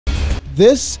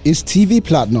This is TV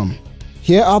Platinum.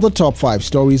 Here are the top 5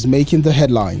 stories making the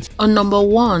headlines. On number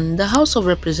 1, the House of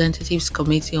Representatives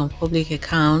Committee on Public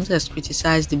Accounts has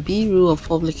criticized the Bureau of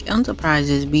Public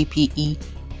Enterprises (BPE)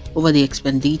 over the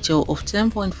expenditure of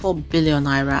 10.4 billion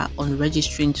naira on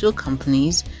registering 2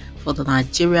 companies for the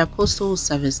Nigeria Postal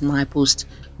Service (NIPOST),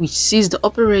 which ceased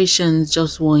operations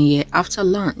just 1 year after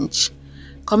launch.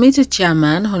 Committee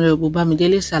Chairman Honorable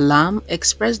Bamidele Salam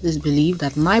expressed disbelief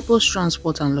that NIPOST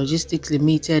Transport and Logistics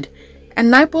Limited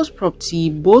and NIPOST Property,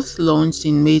 both launched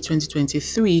in May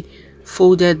 2023,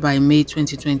 folded by May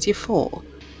 2024.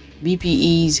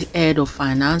 BPE's head of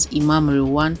finance, Imam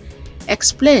Rewan,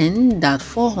 explained that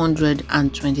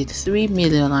 423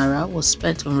 million naira was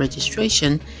spent on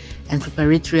registration and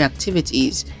preparatory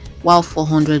activities, while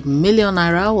 400 million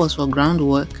naira was for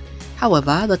groundwork.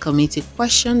 However, the committee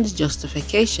questioned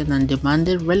justification and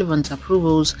demanded relevant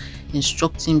approvals,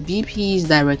 instructing BP's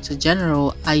Director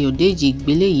General Ayodeji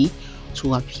Gbeleyi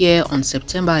to appear on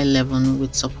September 11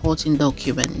 with supporting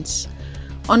documents.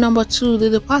 On number 2,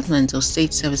 the Department of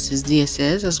State Services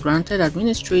 (DSS) has granted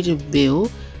administrative bail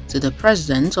to the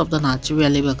President of the Nigeria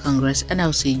Labour Congress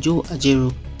 (NLC), Joe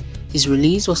Ajaero. His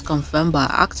release was confirmed by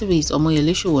activist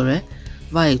Omoyele Sowore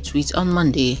via a tweet on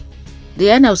Monday. The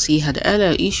NLC had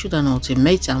earlier issued an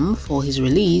ultimatum for his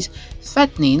release,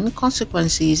 threatening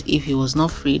consequences if he was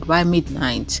not freed by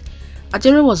midnight.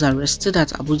 Ajaero was arrested at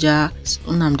Abuja's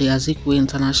Nnamdi Azikiwe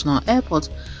International Airport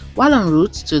while en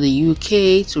route to the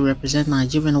UK to represent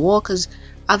Nigerian workers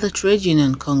at the Trade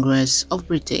Union Congress of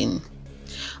Britain.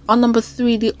 On number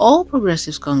 3, the All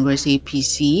Progressives Congress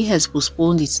 (APC) has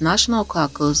postponed its National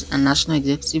Caucus and National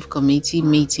Executive Committee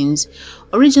meetings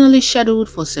originally scheduled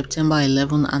for September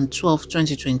 11 and 12,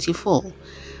 2024.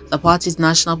 The party's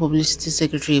National Publicity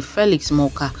Secretary Felix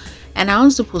Moka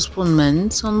announced the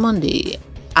postponement on Monday,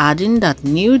 adding that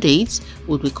new dates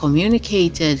would be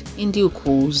communicated in due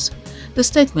course. The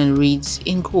statement reads,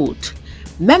 in quote,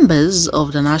 "Members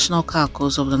of the National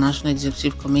Caucus of the National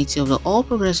Executive Committee of the All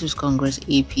Progressives Congress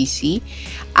 (APC)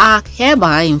 are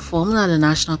hereby informed that the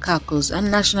National Caucus and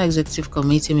National Executive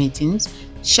Committee meetings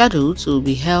scheduled to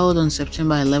be held on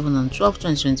September 11 and 12,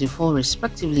 2024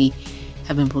 respectively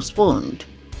have been postponed.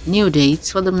 New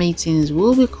dates for the meetings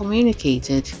will be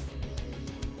communicated."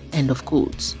 End of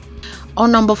quote. On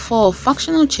number 4,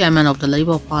 factional chairman of the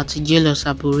Labour Party, Julius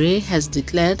Abure, has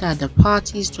declared that the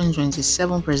party's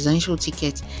 2027 presidential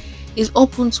ticket is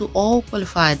open to all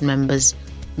qualified members,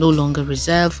 no longer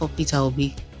reserved for Peter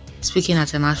Obi. Speaking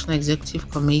at a National Executive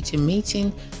Committee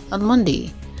meeting on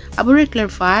Monday, Abure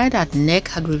clarified that NEC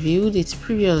had reviewed its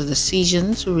previous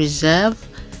decision to reserve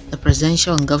the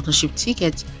presidential and governorship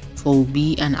tickets for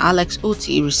Obi and Alex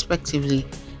Otti respectively,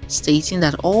 stating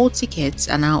that all tickets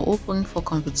are now open for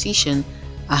competition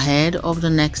ahead of the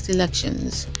next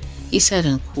elections. He said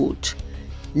in quote,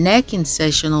 "NEC in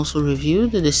session also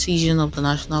reviewed the decision of the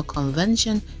National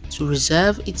Convention to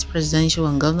reserve its presidential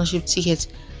and governorship tickets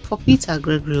for Peter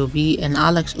Gregory Obi and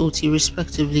Alex Otti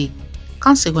respectively.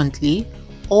 Consequently,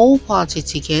 all party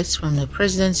tickets from the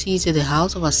presidency to the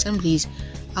House of Assemblies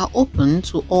are open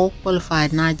to all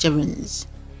qualified Nigerians."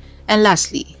 And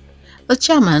lastly, the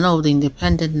chairman of the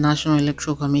Independent National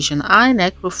Electoral Commission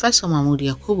 (INEC), Professor Mahmood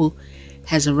Yakubu,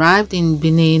 has arrived in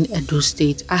Benin, Edo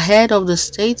State ahead of the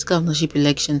state's governorship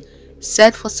election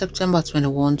set for September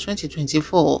 21,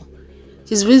 2024.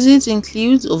 His visit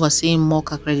includes overseeing mock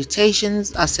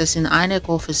accreditations, assessing INEC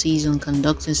offices, and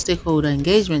conducting stakeholder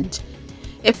engagement.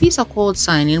 A peace accord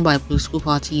signing by political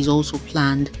parties is also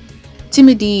planned.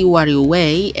 Timidi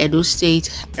Wariowe, Edo State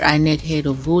INEC head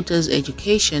of voters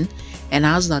education,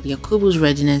 announced that Yakubu's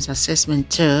readiness assessment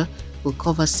tour will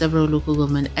cover several local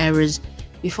government areas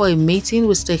before a meeting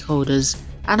with stakeholders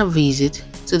and a visit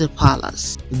to the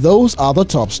palace. Those are the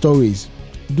top stories.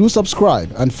 Do subscribe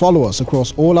and follow us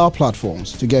across all our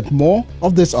platforms to get more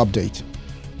of this update.